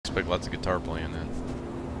expect lots of guitar playing then.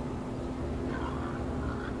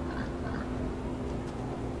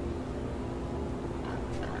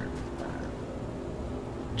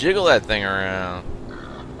 Jiggle that thing around.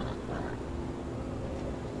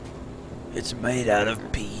 It's made out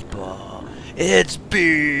of people. It's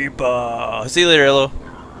people. See you later, Hello.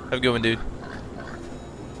 Have a good one, dude.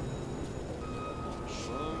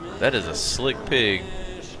 That is a slick pig.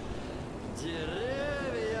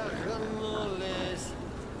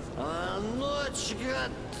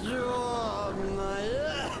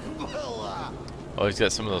 Oh, he's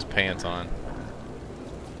got some of those pants on.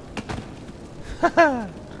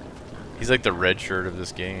 He's like the red shirt of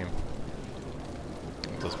this game.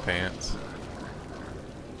 With those pants.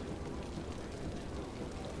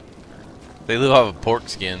 They live off of pork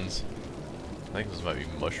skins. I think those might be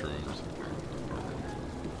mushrooms.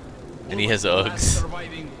 And he has Uggs.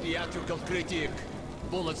 Surviving theatrical critic.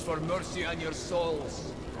 Bullets for mercy on your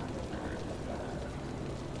souls.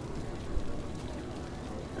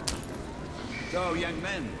 So, young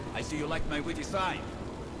men, I see you like my witty sign.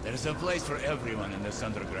 There's a place for everyone in this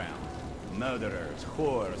underground. Murderers,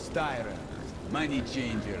 whores, tyrants, money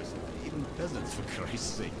changers, even peasants, for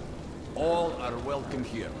Christ's sake. All are welcome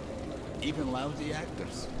here. Even lousy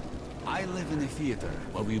actors. I live in a theater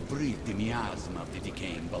where we breathe the miasma of the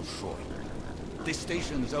decaying Bolshoi. This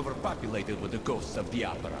station is overpopulated with the ghosts of the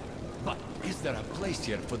opera. But is there a place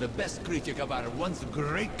here for the best critic of our once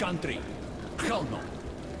great country? Hell no.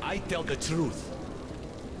 I tell the truth.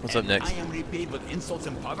 What's up next? I am repaid with insults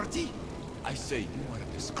and poverty? I say you are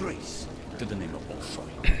a disgrace to the name of Bolshoi.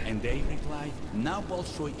 And they reply, now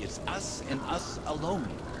Bolshoi is us and us alone.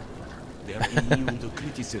 They are immune to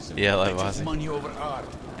criticism. Yeah, like they choose money over art.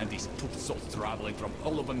 And these poop souls traveling from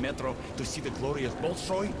all over Metro to see the glorious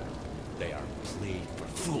Bolshoi, they are played for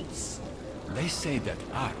fools. They say that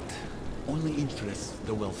art only interests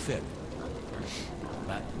the well-fed.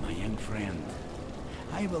 But my young friend,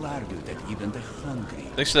 I will argue that even the hungry...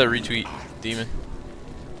 Thanks for that retweet, Demon.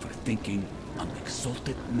 For thinking on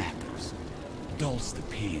exalted matters dulls the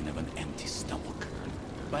pain of an empty stomach.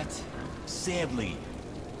 But sadly,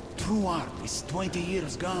 true art is 20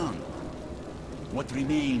 years gone. What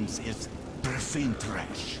remains is profane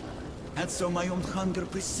trash. And so my own hunger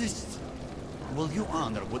persists. Will you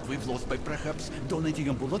honor what we've lost by perhaps donating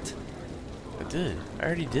a bullet? I did. I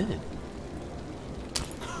already did.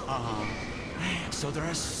 So there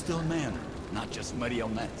are still men, not just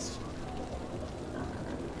marionettes.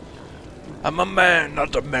 I'm a man,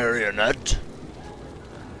 not a marionette.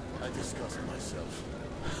 I disgust myself.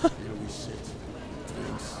 Here we sit,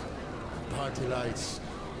 drinks, party lights,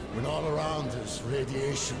 when all around us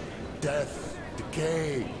radiation, death,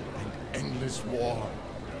 decay, and endless war.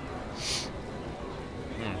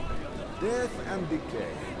 Death and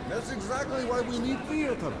decay. That's exactly why we need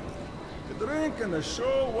theater. A drink and a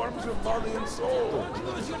show warms your body and soul.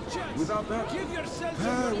 Without that, we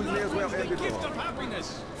may as well end it all.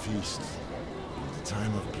 Feast, in the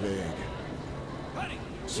time of plague.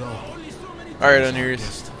 So, Alright, on yours.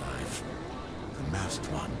 guest alive, the masked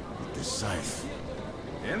one with the scythe.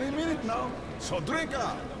 Any minute now, so drink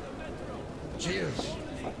up. Cheers.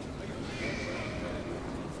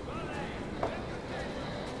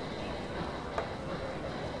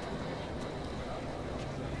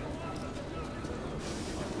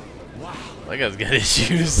 Wow. That guy's got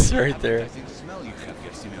issues right there. Appetizing smell you have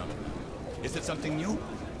here, Simeon. Is it something new?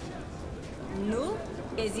 No?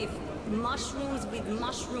 As if mushrooms with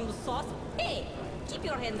mushroom sauce? Hey, keep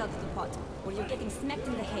your hands out of the pot, or you're getting smacked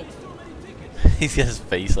in the head. He's got his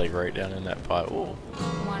face like right down in that pot. Ooh.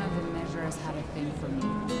 One of the measures had a thing for me.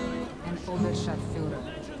 An Oberstadtführer.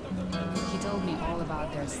 He told me all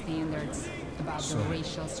about their standards, about the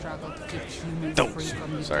racial struggle to keep humans free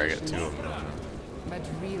from mutations. Sorry, I got two of them. But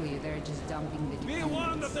really, they're just dumping the Be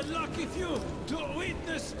one of dependents. the lucky few to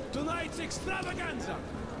witness tonight's extravaganza.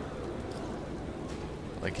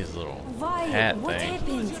 Like his little Why? hat What thing.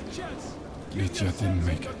 happened? Lydia didn't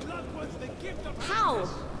make it. How?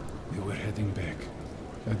 We were heading back.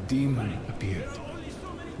 A demon appeared.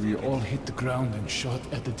 We all hit the ground and shot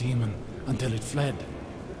at the demon until it fled.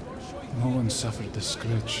 No one suffered a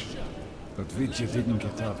scratch. But Vidya didn't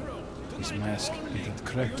get up. His mask, it had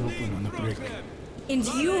cracked open on a brick. And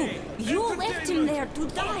you left him there to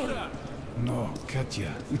die. No,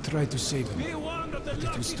 Katya, we tried to save him. But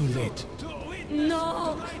it was too late.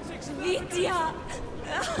 No, Vidya.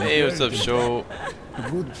 Hey, what's up, Show? A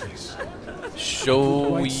good place.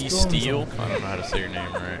 Showy Steel? I don't know how to say your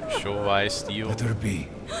name right. Showy Steel? Let her be.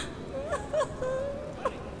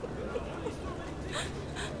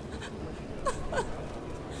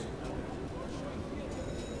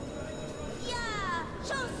 Yeah,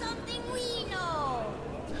 show some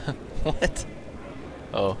What?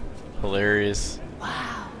 Oh, hilarious.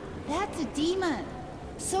 Wow, that's a demon.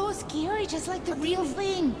 So scary, just like the real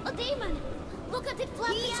thing. A demon! Look at it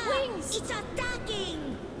flap its wings! It's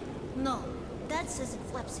attacking! No, Dad says it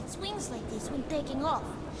flaps its wings like this when taking off.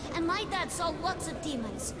 And my dad saw lots of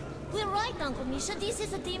demons. We're right, Uncle Misha, this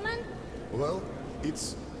is a demon? Well,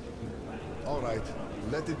 it's... Alright,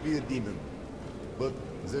 let it be a demon. But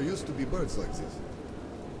there used to be birds like this.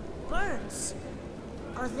 Birds?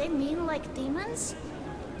 Are they mean like demons?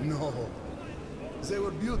 No. They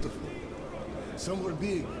were beautiful. Some were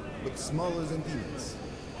big, but smaller than demons.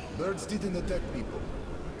 Birds didn't attack people.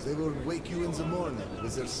 They would wake you in the morning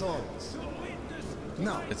with their songs.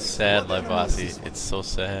 Now, It's sad, what animal is Livasi. this one? It's so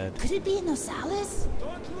sad. Could it be a Nosalis?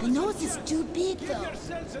 The nose is too big, though.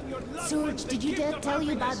 Surge, did your dad tell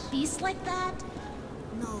you about beasts like that?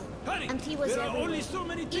 No. Hurry! And he was There are everywhere. only so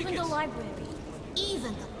many Even the tickets. library.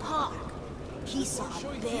 Even the park. He saw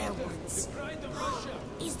a bear once.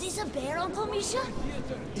 Is this a bear, Uncle Misha?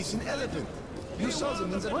 It's an elephant. You saw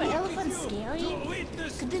them in the Were elephants scary?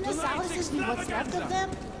 Could the Nosalises be what's left of them?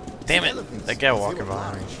 Damn it! elephants. That guy They walking were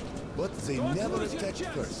behind me. large, but they never attacked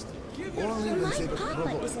first. Only when My they were papa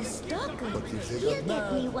provoked. is a stalker. But if they He'll got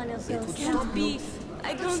get me mad, one of they those. could stop you.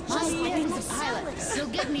 I don't My believe dad's it. a pilot. He'll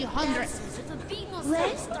give me 100.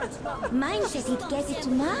 Well, mine said he'd get it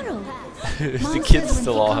tomorrow. The Mom kids says when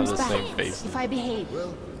still he all have comes the back, same face. if I behave.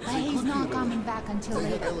 Well, But he's not coming back until they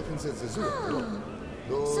had later. elephants at the zoo.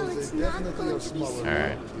 Though So they it's not definitely going are to be smaller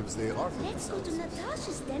Alright. if they are. Let's go to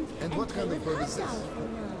Natasha's then And what play kind of with bird is her this? doll for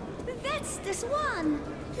now. That's the swan.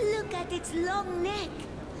 Look at its long neck.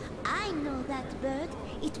 I know that bird.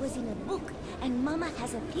 It was in a book, and Mama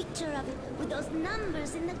has a picture of it with those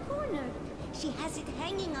numbers in the corner. She has it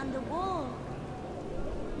hanging on the wall.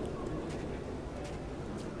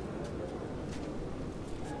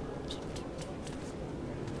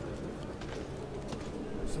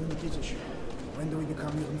 So, Nikitich, when do we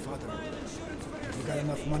become your own father? Have you got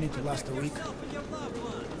enough money to last a week?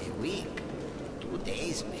 A week? 2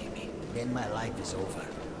 days, maybe. Then my life is over.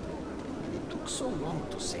 It took so long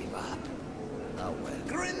to save up. Oh well.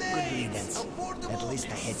 Good riddance. At least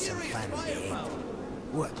I had some fun in the end.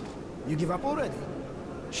 What? You give up already?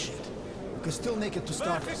 Shit. You can still make it to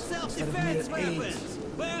start instead of mere AIDS.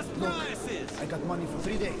 Look, I got money for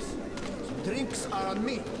 3 days. So drinks are on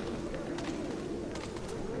me.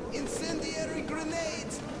 Incendiary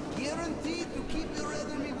grenades! Guaranteed to keep your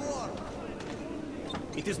enemy warm.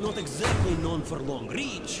 It is not exactly known for long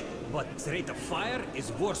reach, but its rate of fire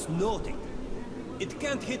is worth noting. It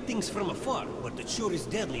can't hit things from afar, but it sure is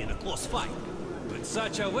deadly in a close fight. With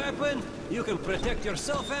such a weapon, you can protect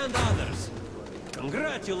yourself and others.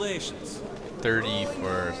 Congratulations! 30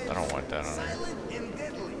 for... I don't want that on there. Silent and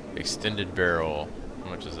deadly. Extended barrel. How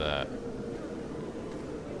much is that?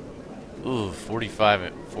 Ooh,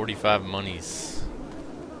 45 monies.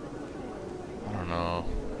 I don't know.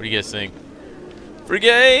 What do you guys think? Free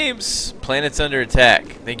games! Planets under attack.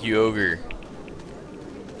 Thank you, Ogre.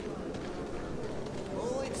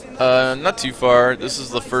 Not too far. This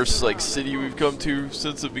is the first like city we've come to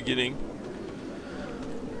since the beginning.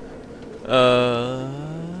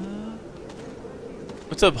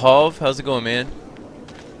 What's up, Hov? How's it going, man?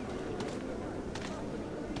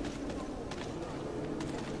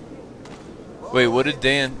 Wait, what did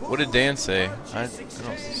Dan say? I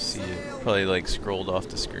don't see it. Probably like scrolled off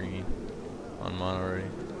the screen on mine already.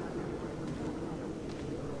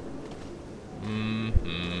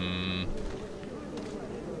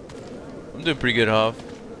 I'm doing pretty good, Hov.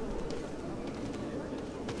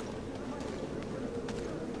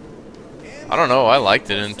 I don't know, I liked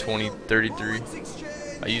it in 2033.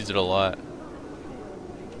 I used it a lot.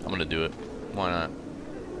 I'm gonna do it. Why not?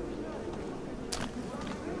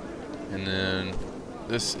 And then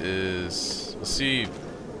this is, let's see.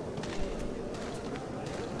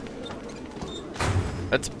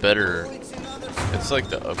 That's better. It's like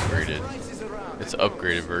the upgraded. It's an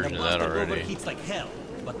upgraded version of that already. Overheats like hell,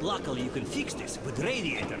 but luckily you can fix this with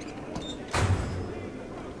radiator.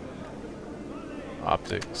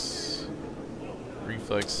 Optics,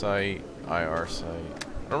 reflex sight, IR sight.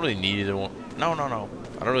 I don't really need either one. No. I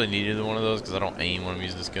don't really need either one of those because I don't aim when I'm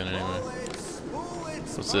using this gun anyway.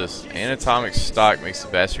 What's this? Anatomic stock makes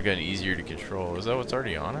the bastard gun easier to control. Is that what's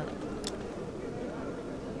already on it?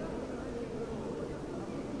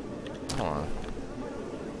 Hold on.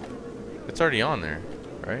 It's already on there,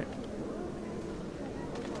 right?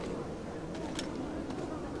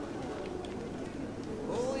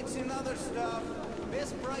 Oh, it's another stuff.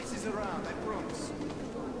 Best prices around, I promise.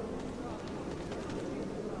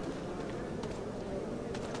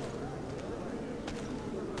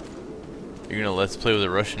 You're gonna let's play with a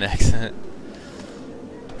Russian accent?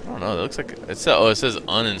 I don't know. It looks like it's. Oh, it says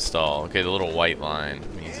uninstall. Okay, the little white line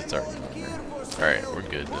means it's already on there. All right, we're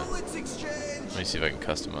good then. Let me see if I can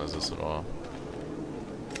customize this at all.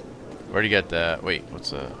 Already got that. Wait, what's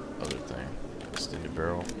the other thing? Extended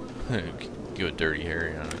barrel. Give a Dirty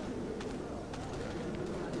Harry on it.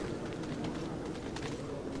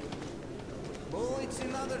 Bullets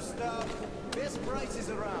and other stuff. Best prices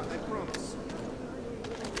around, I promise.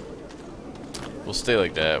 We'll stay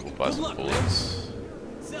like that. We'll buy some bullets.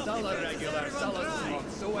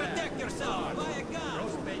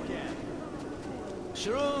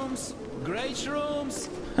 Shrooms, great shrooms.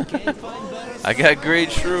 Can't find better. I got great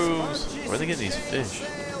shrooms. Where are they getting these fish?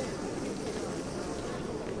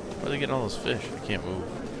 Where are they getting all those fish? I can't move.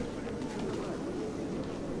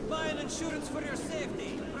 Buy an insurance for your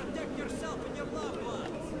safety. Protect yourself and your loved ones.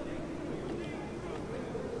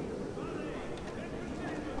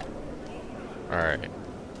 Alright.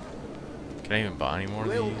 Can I even buy any more of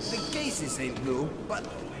these? The cases ain't new, but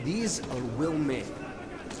these are well made.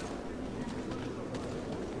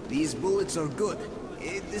 These bullets are good,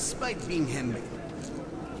 despite being handmade.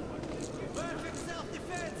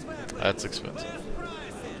 That's expensive.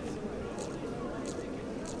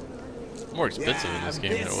 More expensive in this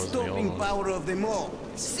game than it was in the old one. Power of them all.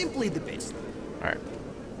 Simply the best. Alright.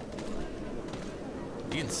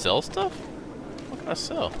 You can sell stuff? What can I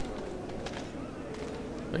sell?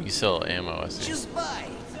 Oh, you sell ammo, I see. Just buy.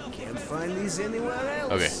 Can't find these anywhere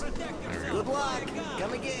else. Okay. Good luck.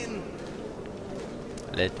 Come again.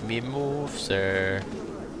 Let me move, sir.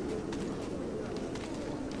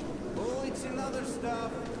 Bullets and other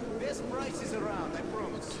stuff. Best prices around, I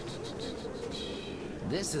promise.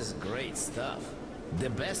 This is great stuff. The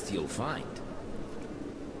best you'll find.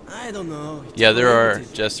 I don't know. Yeah, there are,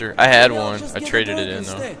 Jester. I had one. I traded it in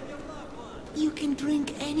though. You can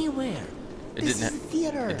drink anywhere. It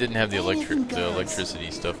didn't have the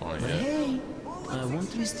electricity stuff on it yet. Hey, I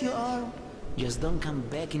won't twist your arm. Just don't come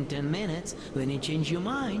back in 10 minutes. When you change your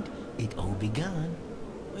mind, it all be gone.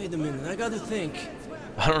 Wait a minute, I gotta think.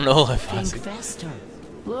 I don't know if Think faster.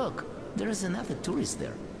 Look, there's another tourist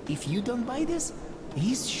there. If you don't buy this,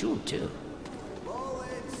 he's sure to.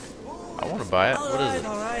 I want to buy it. What is it?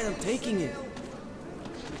 Alright, I'm taking it.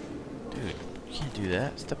 Dude, you can't do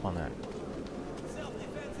that. Step on that.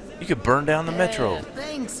 You could burn down the metro.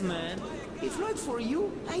 Thanks, man. If not for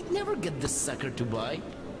you, I'd never get this sucker to buy.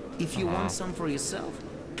 If you want some for yourself,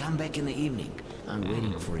 come back in the evening. I'm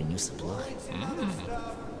waiting for a new supply.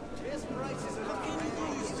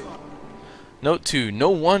 Note 2.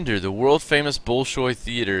 No wonder the world-famous Bolshoi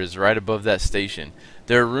Theater is right above that station.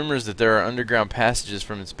 There are rumors that there are underground passages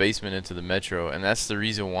from its basement into the metro, and that's the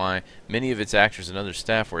reason why many of its actors and other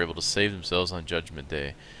staff were able to save themselves on Judgment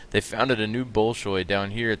Day. They founded a new Bolshoi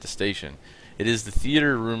down here at the station. It is the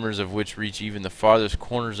theater, rumors of which reach even the farthest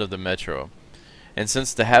corners of the metro. And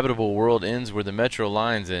since the habitable world ends where the metro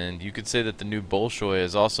lines end, you could say that the new Bolshoi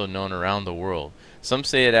is also known around the world. Some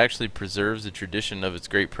say it actually preserves the tradition of its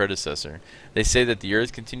great predecessor. They say that the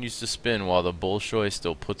earth continues to spin while the Bolshoi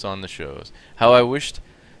still puts on the shows. How I wished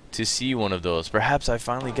to see one of those. Perhaps I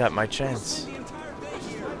finally got my chance.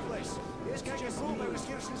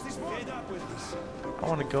 I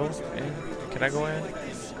want to go in. Can I go in?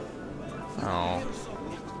 Oh.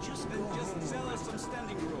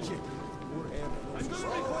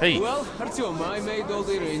 Hey. Well, Artyom, I made all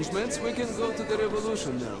the arrangements. We can go to the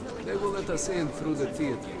Revolution now. They will let us in through the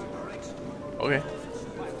theater. Okay.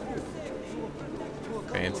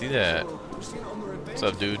 Fancy that. What's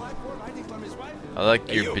up, dude? I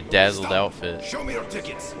like your bedazzled outfit. Show me your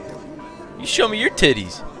tickets. You show me your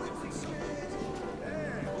titties.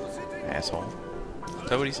 Asshole. Is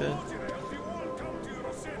that what he said?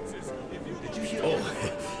 Oh,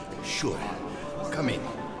 sure. Come in.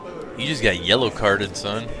 You just got yellow carded,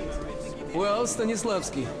 son. Well,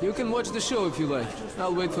 Stanislavski, you can watch the show if you like.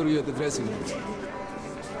 I'll wait for you at the dressing room.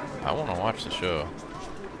 I want to watch the show.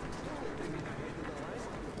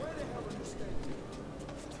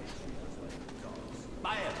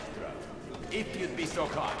 Maestro, if you'd be so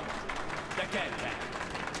kind. The can-can.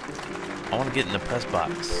 I want to get in the press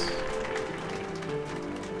box.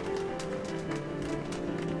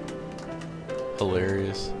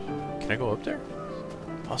 Hilarious. Can I go up there?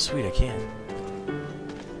 Oh, sweet, I can.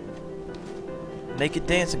 Naked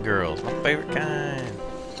dancing girls, my favorite kind.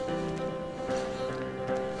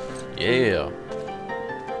 Yeah.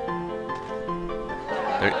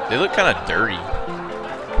 They look kind of dirty.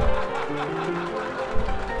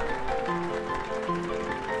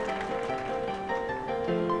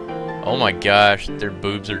 Oh my gosh, their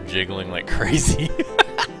boobs are jiggling like crazy.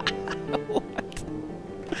 What?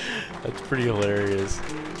 That's pretty hilarious.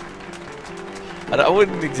 I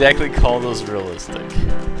wouldn't exactly call those realistic.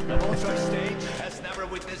 The Bolshoi stage has never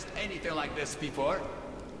witnessed anything like this before.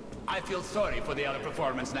 I feel sorry for the other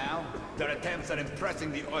performers now. Their attempts at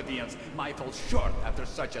impressing the audience might fall short after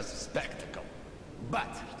such a spectacle. But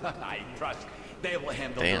I trust they will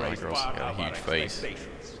handle the race far above our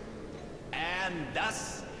expectations. And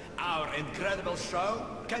thus, our incredible show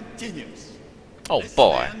continues. Oh This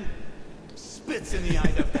boy. man spits in the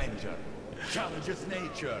eye of danger, challenges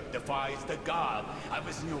nature, defies the god of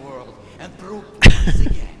his new world, and proves once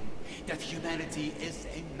again that humanity is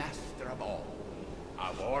a master of all.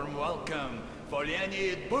 A warm welcome for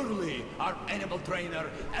Leonid Burley, our animal trainer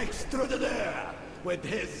extraordinaire, with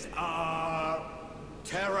his,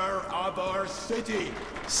 terror of our city.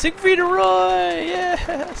 Siegfried Roy,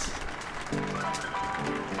 yes!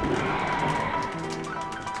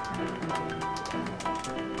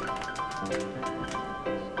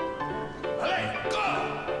 Hey, go!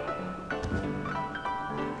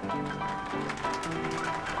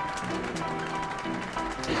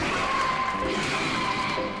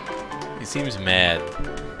 He seems mad.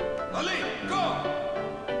 Ali, go!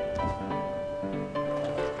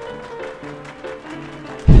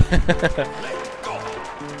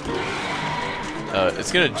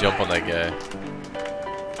 It's gonna jump on that guy.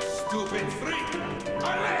 Stupid freak!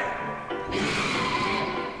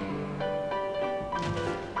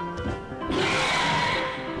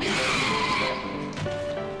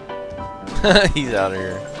 He's out of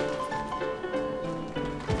here.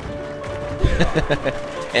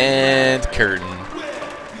 And curtain.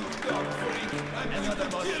 Another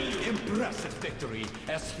most impressive victory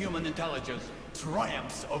as human intelligence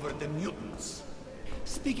triumphs over the mutants.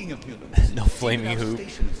 Speaking of mutants, No flaming hoop.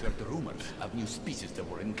 stations heard the rumors of new species that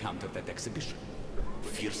were encountered at exhibition.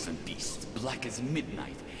 Fearsome beasts, black as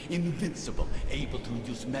midnight, invincible, able to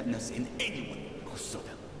induce madness in anyone who saw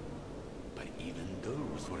them. But even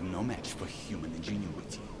those were no match for human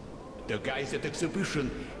ingenuity. The guys at exhibition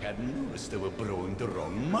had noticed they were growing the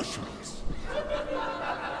wrong mushrooms.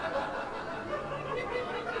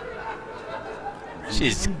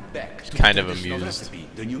 She's Back to kind the of traditional amused. recipe,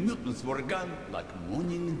 the new mutants were gone like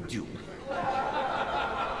morning dew.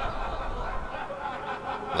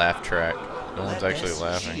 Laugh track. No one's Let actually us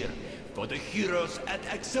laughing. cheer for the heroes at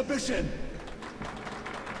exhibition.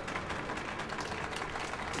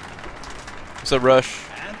 What's up, Rush?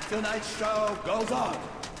 And tonight's show goes on.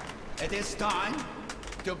 It is time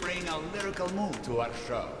to bring a lyrical mood to our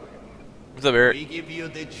show. What's up, Eric? We give you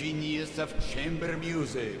the genius of chamber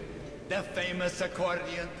music, the famous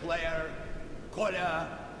accordion player, Kolya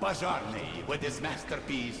Bazharny, with his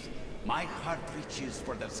masterpiece, My Heart Reaches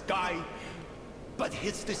for the Sky, but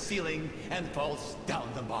hits the ceiling and falls down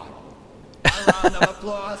the bottle. A round of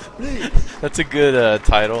applause, please. That's a good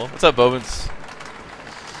title. What's up, Bowmans?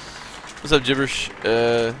 What's up, Gibberish?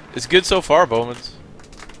 It's good so far, Bowmans.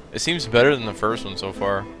 It seems better than the first one so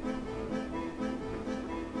far.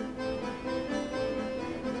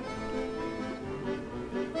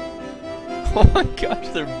 Oh my gosh,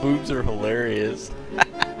 their boobs are hilarious.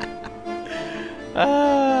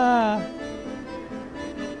 Ah.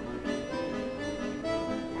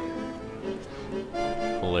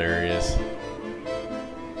 Hilarious.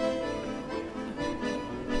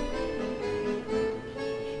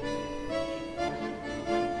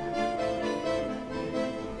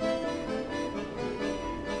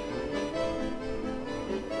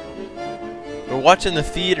 We're watching the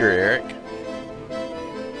theater, Eric.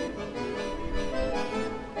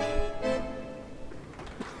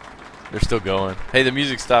 They're still going. Hey, the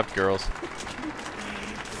music stopped, girls.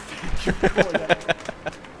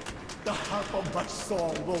 The harp of my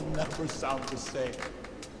soul will never sound the same.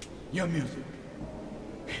 Your music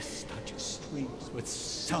is touching strings with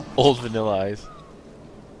so much Old Vanilla Ice.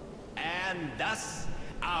 And thus,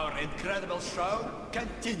 our incredible show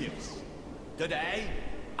continues. Today,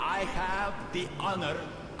 I have the honor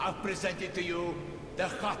of presenting to you the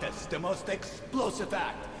hottest, the most explosive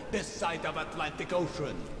act this side of Atlantic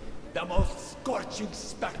Ocean. The most scorching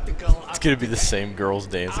spectacle It's gonna be the same girls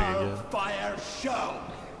dancing again. fire show.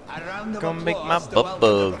 A round of Gonna make my applause to butt welcome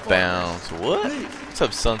bug the performers. bounce. What? What's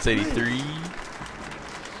up, Suns83?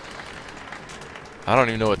 I don't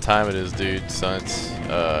even know what time it is, dude. Suns.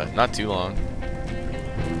 Not too long.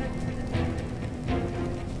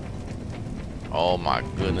 Oh my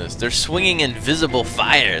goodness. They're swinging invisible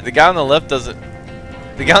fire. The guy on the left doesn't...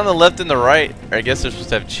 The guy on the left and the right, or I guess they're supposed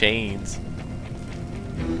to have chains.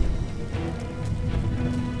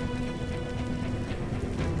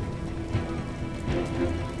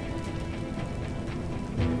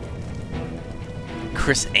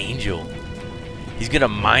 Chris Angel. He's gonna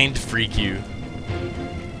mind freak you.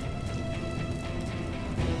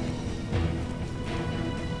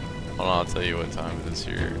 Hold on, I'll tell you what time it is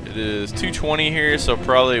here. It is 2:20 here, so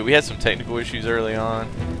probably we had some technical issues early on.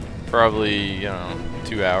 Probably, you know,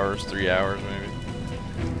 2 hours, 3 hours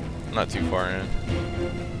maybe. Not too far in.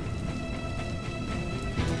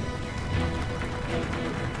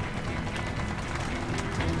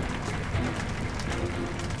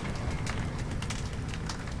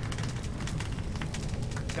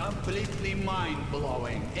 Completely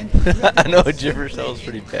mind-blowing. I know gibberish sounds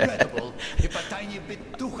pretty bad. If a tiny bit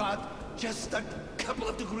too hot, just a couple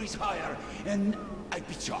of degrees higher, and I'd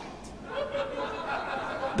be shocked.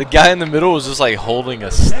 The guy in the middle was just like holding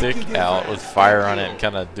a stick out with fire on it and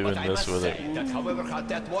kind of doing this with it. That however hot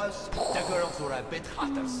that was, the girls were a bit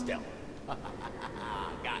hotter still.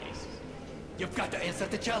 Guys, you've got to answer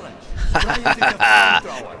the challenge.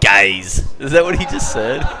 Guys, is that what he just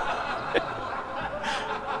said?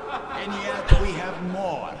 And yet we have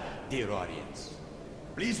more, dear audience.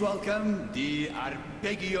 Please welcome the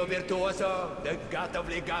arpeggio virtuoso, the god of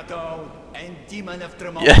legato, and demon of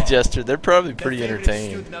tremolo. Yeah, Jester, they're probably pretty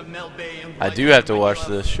entertaining. I do have to watch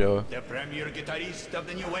this show. The premier guitarist of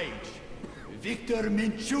the new age, Victor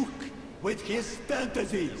Minchuk, with his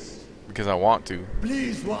fantasies. Because I want to.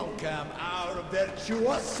 Please welcome our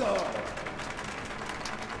virtuoso.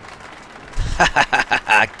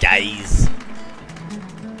 Guys.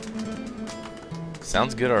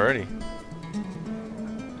 Sounds good already.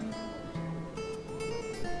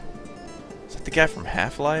 Is that the guy from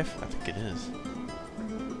Half-Life? I think it is.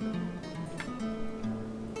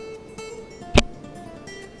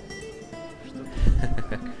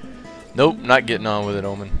 Nope, not getting on with it,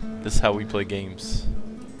 Omen. This is how we play games.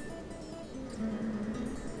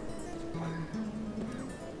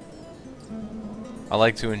 I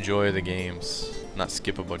like to enjoy the games, not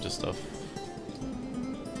skip a bunch of stuff.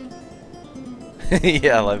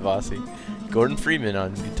 Yeah, I like Bossy. Gordon Freeman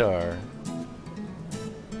on guitar.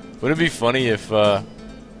 Wouldn't it be funny if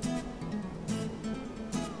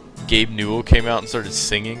Gabe Newell came out and started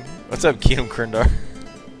singing? What's up, Keenum Krindar?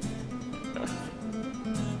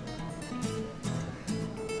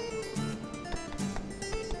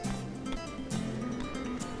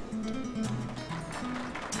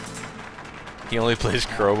 He only plays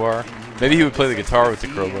crowbar. Maybe he would play the guitar with the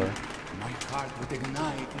crowbar. My heart would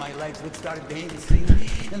ignite, my legs would start dancing,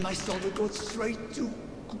 and my soul would go straight to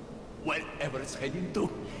wherever it's heading to.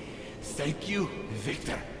 Thank you,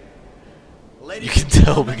 Victor. Ladies You can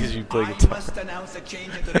tell because you play guitar. I must announce a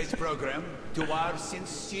change in today's program. To our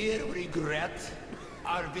sincere regret,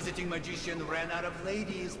 our visiting magician ran out of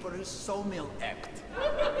ladies for his sawmill act.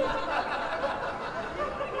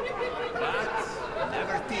 But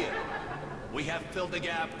never fear. We have filled the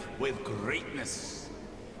gap with greatness.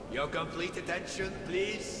 Your complete attention,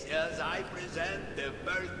 please, as I present the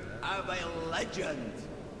birth of a legend.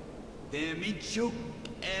 The Minchuk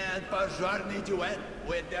and Pazharny duet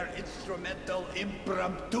with their instrumental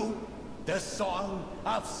impromptu, the Song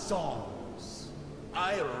of Songs.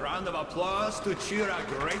 A round of applause to cheer our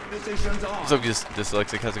great musicians on. What's up,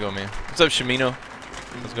 Dyslexic? How's it going, man? What's up, Shimino?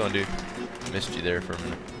 How's it going, dude? Missed you there for a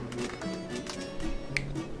minute.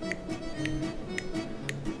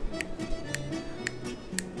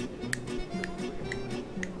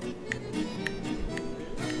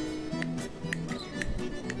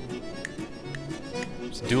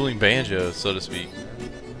 Dueling banjos, so to speak.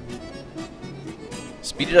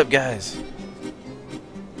 Speed it up, guys.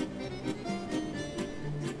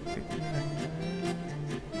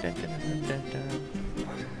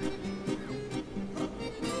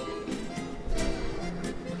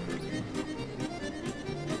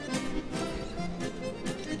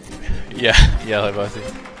 Yeah, like Bossy.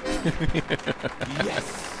 Yes,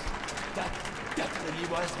 that definitely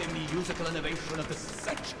was the musical innovation of the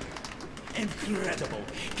century. Incredible,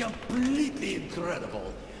 completely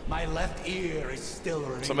incredible. My left ear is still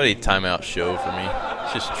ringing. Somebody timeout show for me.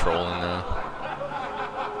 It's just trolling though.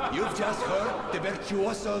 You've just heard the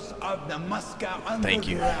virtuosos of the Moscow Underground. Thank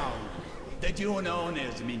you. The duo known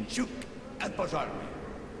as Minchuk and Pazharny.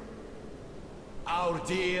 Our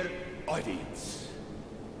dear audience,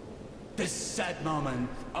 this sad moment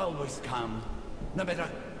always comes, no matter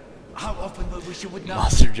how often we wish you would not.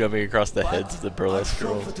 Monster jumping across the But heads of the burlesque our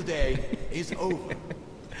show girls. for today is over.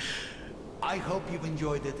 I hope you've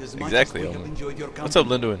enjoyed it as much Exactly, as we have Owen. enjoyed your company. What's up,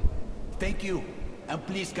 Linduin? Thank you, and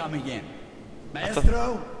please come again.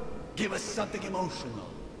 Maestro, give us something emotional.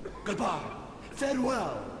 Goodbye,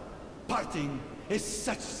 farewell. Parting is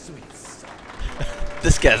such sweet sorrow.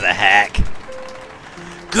 This guy's a hack.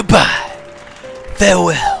 Goodbye.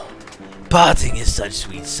 Farewell. Parting is such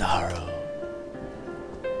sweet sorrow.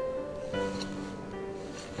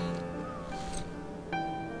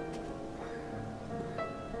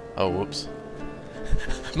 Oh, whoops.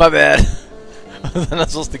 My bad. I was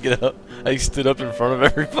not supposed to get up. I stood up in front of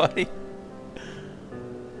everybody.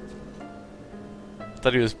 I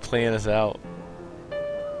thought he was playing us out.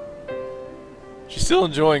 She's still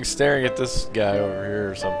enjoying staring at this guy over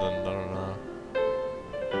here or something. I don't know.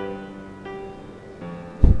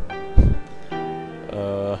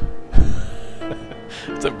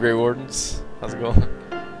 What's up, Grey Wardens? How's it going?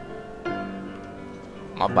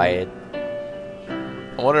 My bad.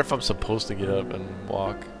 I wonder if I'm supposed to get up and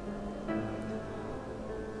walk.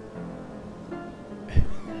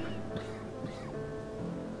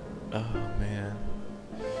 Oh man.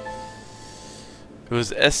 It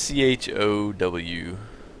was SCHOW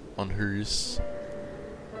on hers.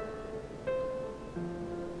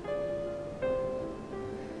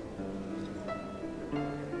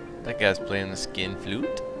 That guy's playing the skin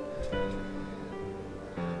flute.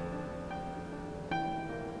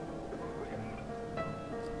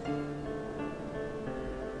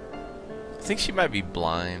 I think she might be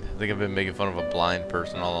blind. I think I've been making fun of a blind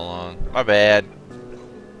person all along. My bad.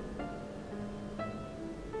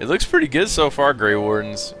 It looks pretty good so far, Grey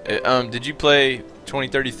Wardens. Did you play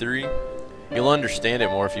 2033? You'll understand it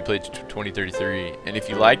more if you played 2033. And if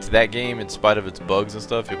you liked that game in spite of its bugs and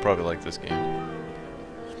stuff, you'll probably like this game.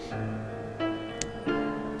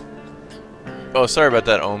 Oh, sorry about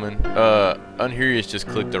that, Omen. Unhurious just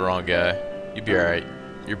clicked the wrong guy. You'll be alright.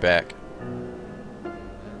 You're back.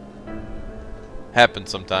 Happens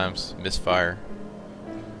sometimes. Misfire.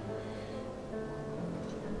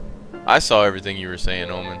 I saw everything you were saying,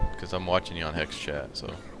 Omen, because I'm watching you on Hex Chat,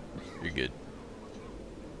 so you're good.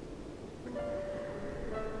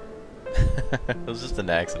 It was just an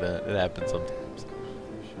accident. It happens sometimes.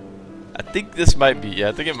 I think this might be, yeah,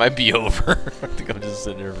 I think it might be over. I think I'm just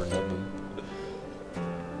sitting here for nothing.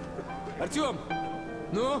 Artyom,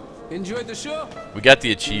 no? Enjoyed the show? We got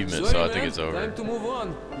the achievement, Sorry, so I man. think it's over. Time to move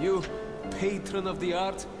on. You patron of the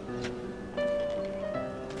art.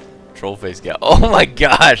 Trollface guy. Oh my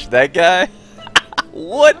gosh, that guy?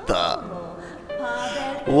 What the?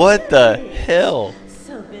 What the hell?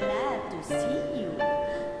 So glad to see you.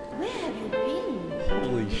 Where have you been?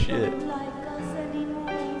 Holy shit. Don't like us anymore.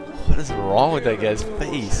 What is wrong with that guy's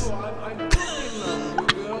face?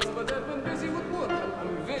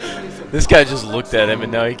 This guy just looked at him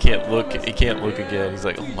and now he can't look again. He's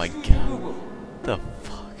like, oh my god. What the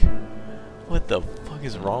fuck? What the fuck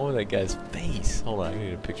is wrong with that guy's face? Hold on, I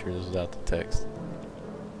need a picture of this without the text.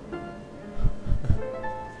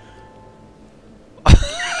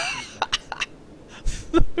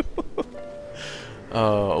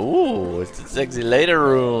 Ooh, it's the sexy lady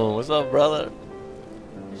room. What's up, brother?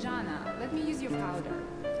 Jana, let me use your powder.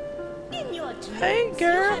 In your dreams, Hey,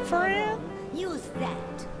 girlfriend. use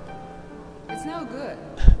that. It's no good.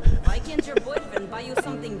 Why can't your boyfriend buy you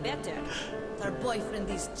something better? Her boyfriend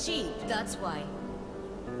is cheap, that's why.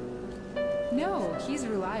 No, he's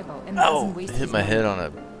reliable and doesn't waste I hit his my money. head on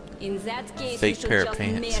a In that case, fake you should pair of just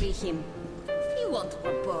pants. marry him. He won't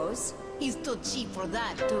propose. He's too cheap for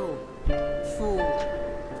that, too. Fool.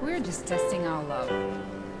 We're just testing our love.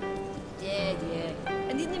 Yeah, yeah.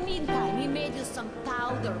 And in the meantime, he made you some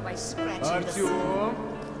powder by scratching the sun.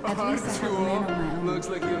 At least I have a man of my own, Looks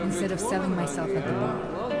like you're a instead big of selling woman, myself at the bar.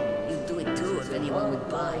 You'd do it too if anyone would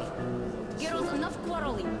buy. Girls, enough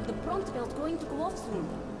quarreling. The prompt bell's going to go off soon.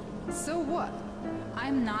 So what?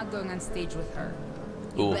 I'm not going on stage with her.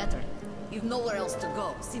 Ooh. Better. You've nowhere else to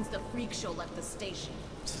go since the freak show left the station.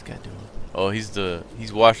 What's this guy doing? Oh, he's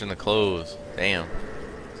washing the clothes. Damn.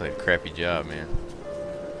 It's like a crappy job, man.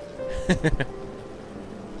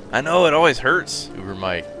 I know, it always hurts, Uber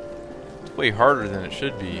Mike. It's way harder than it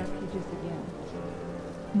should be. Refugees again.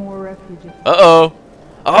 More refugees. Uh-oh.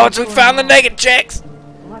 Oh, we found the naked chicks!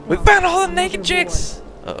 We found all the naked chicks!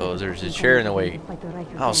 Uh-oh, there's a chair in the way.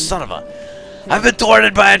 Oh, son of a... I've been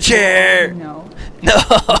thwarted by a chair! No. No!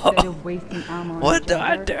 Instead of wasting ammo on What each do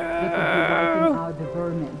I other, do? they could be wiping out the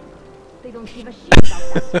vermin. They don't give a shit about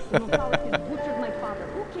that. The Mopalians butchered my father.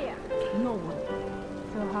 Who cares? No one.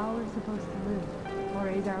 So how are we supposed to live? Or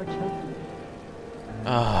raise our children?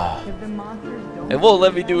 Ah. If the monsters don't... It won't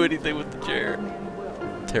let me do anything with the chair.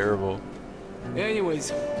 Terrible.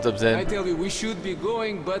 Anyways, What's up, Zen? I tell you, we should be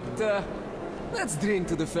going, but let's drink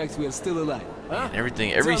to the fact we are still alive. Huh? And everything,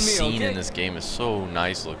 It's every on me, scene okay? in this game is so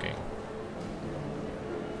nice looking.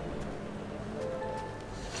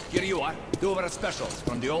 Here you are. Dover specials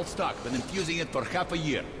from the old stock. Been infusing it for half a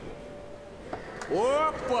year.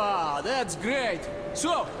 Опа! That's great!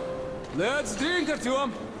 So, let's drink,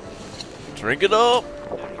 Artyom! Drink it up!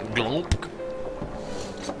 Glump.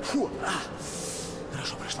 Фу,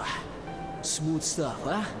 хорошо прошла. Smooth stuff,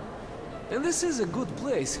 huh? And this is a good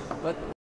place, but